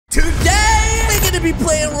gonna be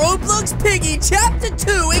playing Roblox Piggy Chapter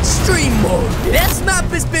 2 Extreme Mode. This map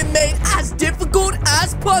has been made as difficult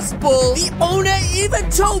as possible. The owner even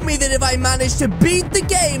told me that if I managed to beat the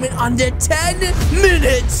game in under 10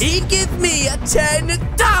 minutes, he'd give me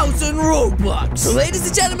 10,000 Roblox. So ladies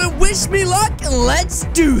and gentlemen, wish me luck and let's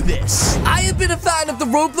do this. I have been a fan of the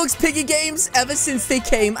Roblox Piggy games ever since they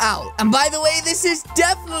came out. And by the way, this is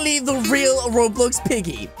definitely the real Roblox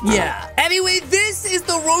Piggy. Yeah. Anyway, this is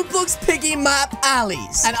the Roblox Piggy map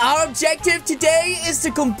Alleys. And our objective today is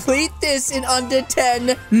to complete this in under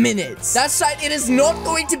 10 minutes. That's right, it is not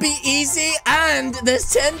going to be easy, and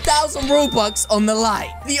there's 10,000 Robux on the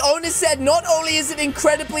line. The owner said not only is it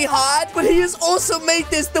incredibly hard, but he has also made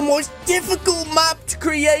this the most difficult map to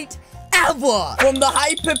create ever. From the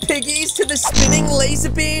hyper piggies to the spinning laser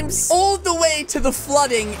beams, all the way to the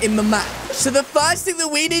flooding in the map. So the first thing that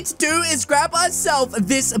we need to do is grab ourselves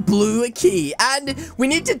this blue key. And we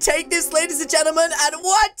need to take this, ladies and gentlemen, and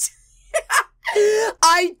what?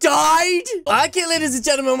 I died. Okay, ladies and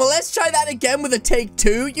gentlemen, well, let's try that again with a take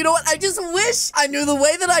 2. You know what? I just wish I knew the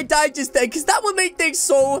way that I died just then, because that would make things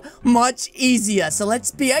so much easier. So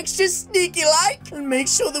let's be extra sneaky-like and make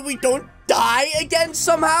sure that we don't die again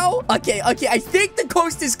somehow. Okay, I think the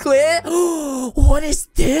coast is clear. What is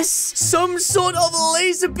this? Some sort of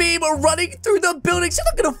laser beam running through the buildings. You're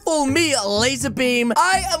not gonna fool me, a laser beam.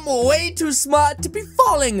 I am way too smart to be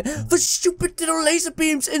falling for stupid little laser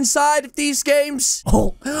beams inside of these games.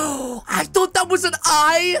 Oh, I thought that was an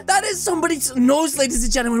eye. That is somebody's nose, ladies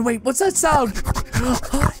and gentlemen. Wait, what's that sound?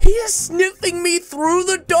 He is sniffing me through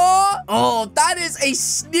the door. Oh, that is a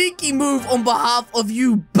sneaky move on behalf of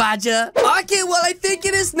you, badger. Okay, well, I think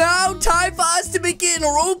it is now time for us to begin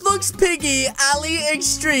Roblox Piggy Alley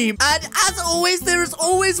Extreme. And as always, there is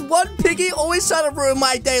always one piggy always trying to ruin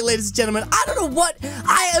my day, ladies and gentlemen. I don't know what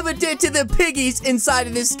I ever did to the piggies inside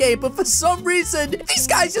of this game, but for some reason, these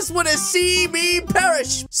guys just want to see me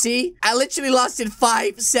perish. See? I literally lasted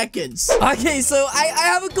 5 seconds. Okay, so I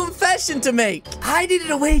have a confession to make. I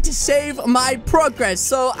needed a way to save my progress,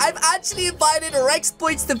 so I've actually invited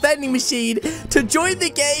Rexploits the vending machine to join the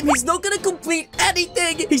game. He's not gonna complete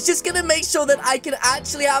anything. He's just gonna make sure that I can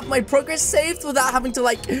actually have my progress saved without having to,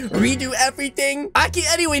 like, redo everything. Okay,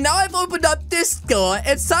 anyway, now I've opened up this door.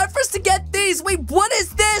 It's time for us to get these. Wait, what is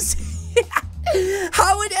this?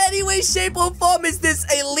 How in any way, shape, or form is this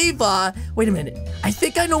a lever? Wait a minute. I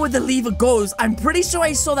think I know where the lever goes. I'm pretty sure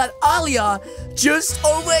I saw that earlier just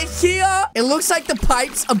over here. It looks like the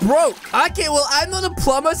pipes are broke. Okay, well, I'm not a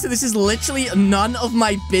plumber, so this is literally none of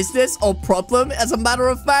my business or problem, as a matter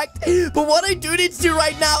of fact. But what I do need to do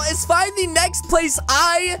right now is find the next place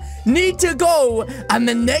I need to go. And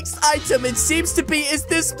the next item, it seems to be, is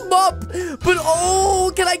this mop. But,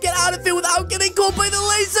 oh, can I get out of it without getting caught by the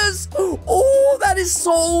lasers? Oh, that is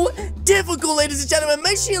so difficult, ladies and gentlemen.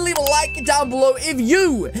 Make sure you leave a like down below if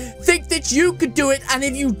you think that you could do it. And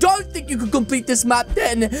if you don't think you could complete this map,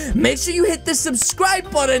 then make sure you hit the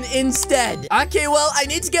subscribe button instead. Okay, well, I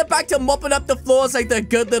need to get back to mopping up the floors like the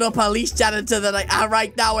good little police janitor that I am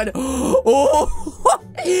right now. And oh,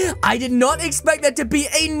 I did not expect there to be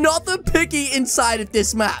another piggy inside of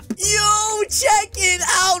this map. Yo, check it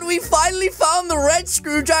out. We finally found the red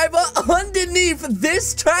screwdriver underneath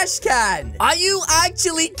this trash can. Are you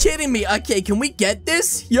actually kidding me? Okay, can we get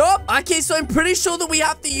this? Yup. Okay, so I'm pretty sure that we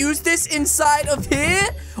have to use this inside of here.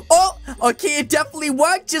 Oh, okay, it definitely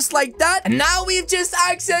worked just like that. And now we've just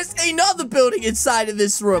accessed another building inside of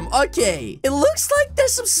this room. Okay, it looks like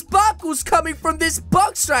there's some sparkles coming from this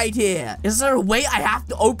box right here. Is there a way I have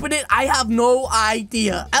to open it? I have no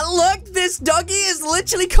idea. And look, this doggy is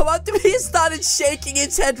literally come up to me and started shaking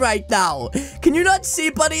its head right now. Can you not see,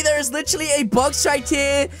 buddy? There is literally a box right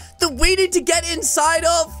here that we need to get inside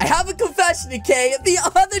of. I have a confession, okay? The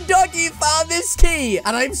other doggy found this key,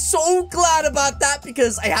 and I'm so glad about that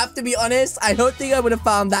because I have to be honest, I don't think I would have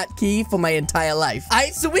found that key for my entire life.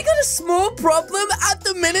 Alright, so we got a small problem. At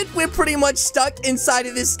the minute, we're pretty much stuck inside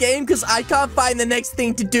of this game because I can't find the next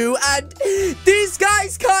thing to do, and these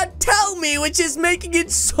guys can't tell me, which is making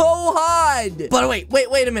it so hard. But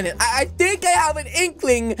wait a minute. I think I have an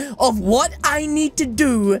inkling of what I need to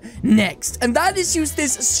do next, and that is use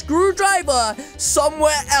this screwdriver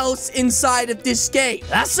somewhere else inside of this game.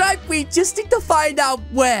 That's right, we just need to find out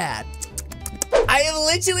where. I have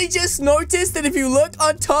literally just noticed that if you look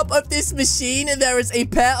on top of this machine, there is a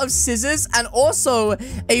pair of scissors and also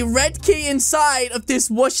a red key inside of this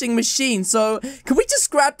washing machine. So, can we just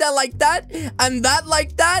grab that like that? And that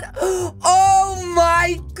like that? Oh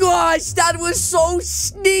my gosh, that was so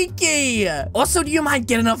sneaky. Also, do you mind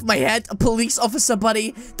getting off my head, a police officer,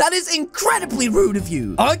 buddy? That is incredibly rude of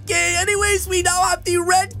you. Okay, anyways, we now have the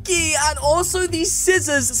red key and also the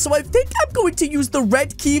scissors. So, I think I'm going to use the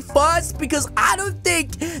red key first because I don't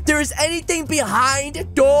think there is anything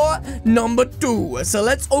behind door number 2. So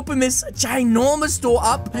let's open this ginormous door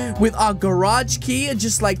up with our garage key,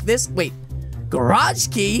 just like this. Wait, garage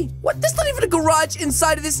key? What? There's not even a garage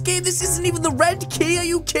inside of this game. This isn't even the red key. Are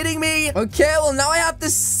you kidding me? Okay, well, now I have the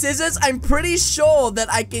scissors. I'm pretty sure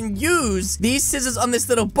that I can use these scissors on this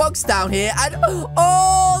little box down here. And,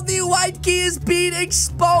 oh, the white key is being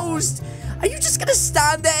exposed. Are you just gonna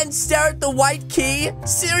stand there and stare at the white key?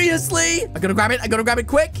 Seriously? I gotta grab it. I gotta grab it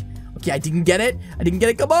quick. Okay, I didn't get it. I didn't get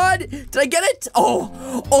it. Come on. Did I get it?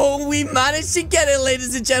 Oh, we managed to get it,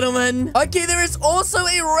 ladies and gentlemen. Okay, there is also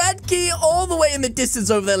a red key all the way in the distance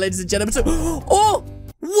over there, ladies and gentlemen. So, oh,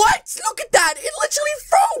 what? Look at that. It literally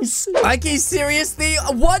froze. Okay, seriously?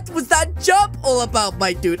 What was that jump all about,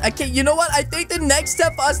 my dude? Okay, you know what? I think the next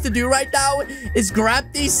step for us to do right now is grab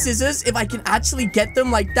these scissors if I can actually get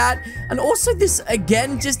them like that. And also this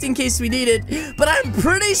again, just in case we need it. But I'm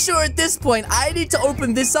pretty sure at this point, I need to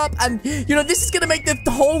open this up. And, you know, this is going to make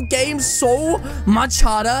the whole game so much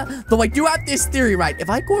harder. Though I do have this theory, right? If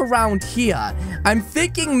I go around here, I'm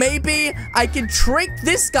thinking maybe I can trick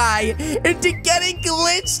this guy into getting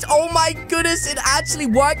glitched. Oh my goodness, it actually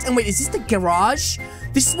worked. And wait, is this the garage?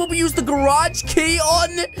 This is what we use the garage key on?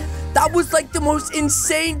 That was like the most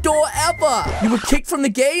insane door ever. You were kicked from the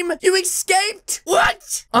game? You escaped?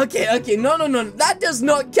 What? Okay, no. That does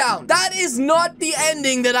not count. That is not the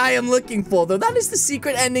ending that I am looking for, though. That is the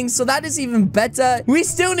secret ending, so that is even better. We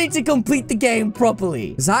still need to complete the game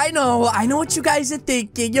properly. Because I know what you guys are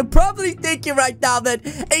thinking. You're probably thinking right now that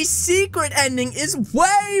a secret ending is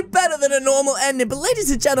way better than a normal ending. But ladies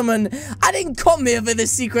and gentlemen, I didn't come here for the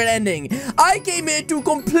secret ending. I came here to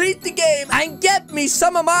complete the game and get me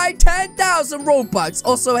some of my 10,000 Robux.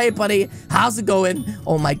 Also, hey, buddy, how's it going?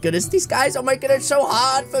 Oh, my goodness. These guys are making it so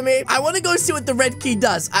hard for me. I want to go see what the red key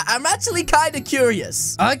does. I'm actually kind of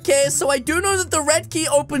curious. Okay, so I do know that the red key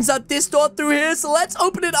opens up this door through here. So let's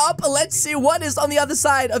open it up and let's see what is on the other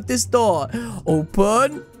side of this door.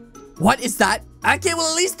 Open. What is that? Okay, well,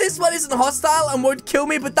 at least this one isn't hostile and won't kill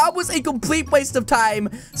me, but that was a complete waste of time.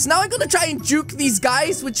 So now I'm gonna try and juke these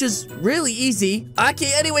guys, which is really easy.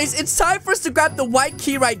 Okay, anyways, it's time for us to grab the white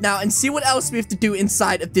key right now and see what else we have to do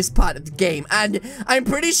inside of this part of the game. And I'm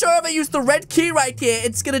pretty sure if I use the red key right here,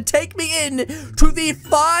 it's gonna take me in to the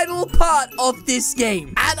final part of this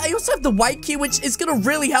game. And I also have the white key, which is gonna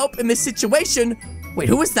really help in this situation. Wait,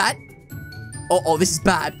 who is that? Oh, this is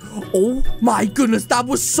bad. Oh my goodness, that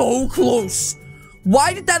was so close.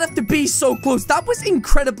 Why did that have to be so close? That was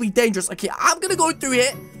incredibly dangerous. Okay, I'm gonna go through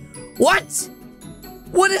here. What?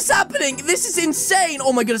 What is happening? This is insane.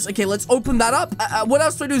 Oh my goodness. Okay, let's open that up. What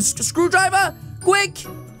else do I do? Screwdriver? Quick.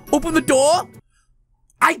 Open the door.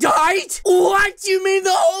 I died? What? You mean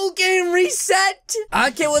the whole game reset?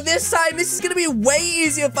 Okay, well, this time, this is gonna be way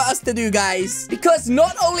easier for us to do, guys. Because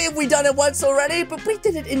not only have we done it once already, but we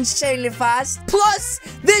did it insanely fast. Plus,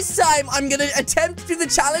 this time, I'm gonna attempt to do the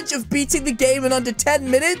challenge of beating the game in under 10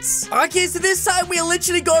 minutes. Okay, so this time, we are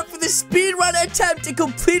literally going for the speedrun attempt at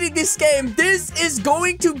completing this game. This is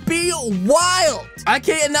going to be wild.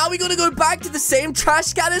 Okay, and now we're gonna go back to the same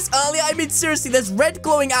trash can as earlier. I mean, seriously, there's red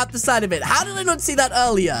glowing out the side of it. How did I not see that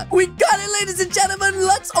earlier? We got it, ladies and gentlemen.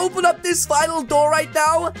 Let's open up this final door right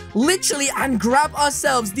now, literally, and grab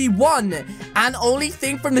ourselves the one and only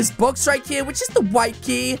thing from this box right here, which is the white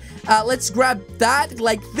key. Let's grab that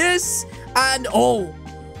like this, and oh,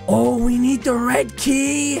 we need the red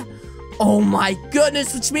key. Oh my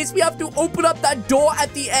goodness, which means we have to open up that door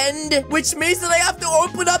at the end, which means that I have to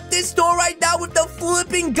open up this door right now with the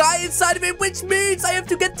flipping guy inside of it, which means I have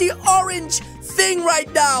to get the orange thing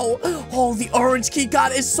right now. Oh, the orange key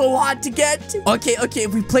card is so hard to get. Okay,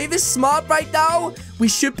 if we play this smart right now, we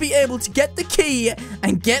should be able to get the key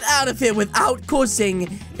and get out of here without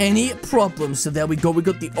causing any problems. So there we go. We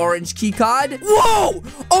got the orange key card. Whoa!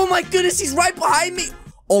 Oh my goodness, he's right behind me.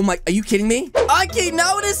 Oh my, are you kidding me? Okay,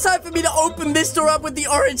 now it is time for me to open this door up with the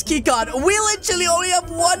orange key card. We literally only have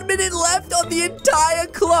 1 minute left on the entire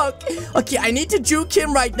clock. Okay, I need to juke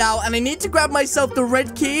him right now, and I need to grab myself the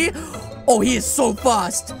red key. Oh, he is so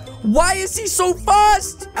fast. Why is he so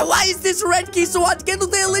fast? And why is this red key so hard to get?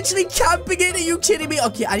 They're literally camping it. Are you kidding me?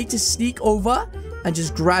 Okay, I need to sneak over and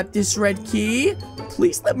just grab this red key.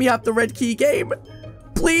 Please let me have the red key, game.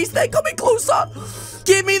 Please, they're coming closer.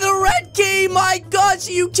 Give me the red key. My gosh,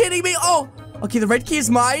 are you kidding me? Oh, okay, the red key is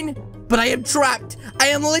mine, but I am trapped. I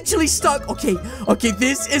am literally stuck. Okay,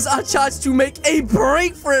 this is our chance to make a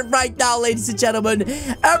break for it right now, ladies and gentlemen.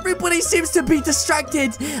 Everybody seems to be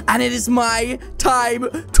distracted, and it is my time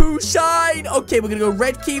to shine. Okay, we're gonna go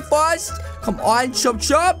red key first. Come on,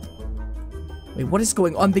 chop. Wait, what is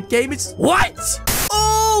going on? The game is... What?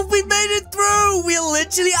 Oh, we made it through. We're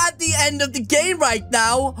literally at the end of the game right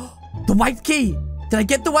now. The white key. Did I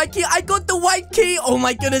get the white key? I got the white key. Oh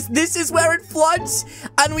my goodness, this is where it floods.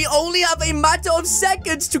 And we only have a matter of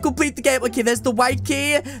seconds to complete the game. Okay, there's the white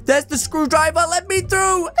key. There's the screwdriver. Let me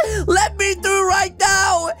through. Let me through right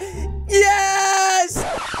now. Yes.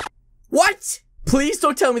 What? Please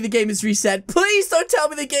don't tell me the game is reset. Please don't tell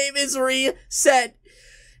me the game is reset.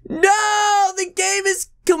 No, the game is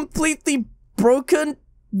completely broken.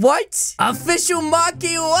 What? Official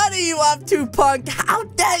Marky, what are you up to, punk? How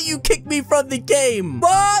dare you kick me from the game?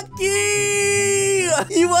 Marky!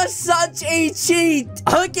 You are such a cheat.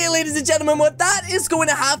 Okay, ladies and gentlemen, well, that is going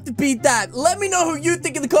to have to beat that. Let me know who you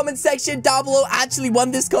think in the comment section down below actually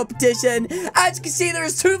won this competition. As you can see, there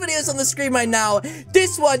is 2 videos on the screen right now.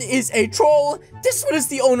 This one is a troll. This one is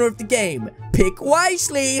the owner of the game. Pick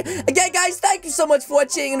wisely. Again, guys, thank you so much for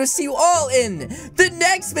watching, and we'll see you all in the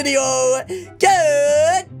next video.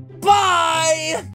 Good.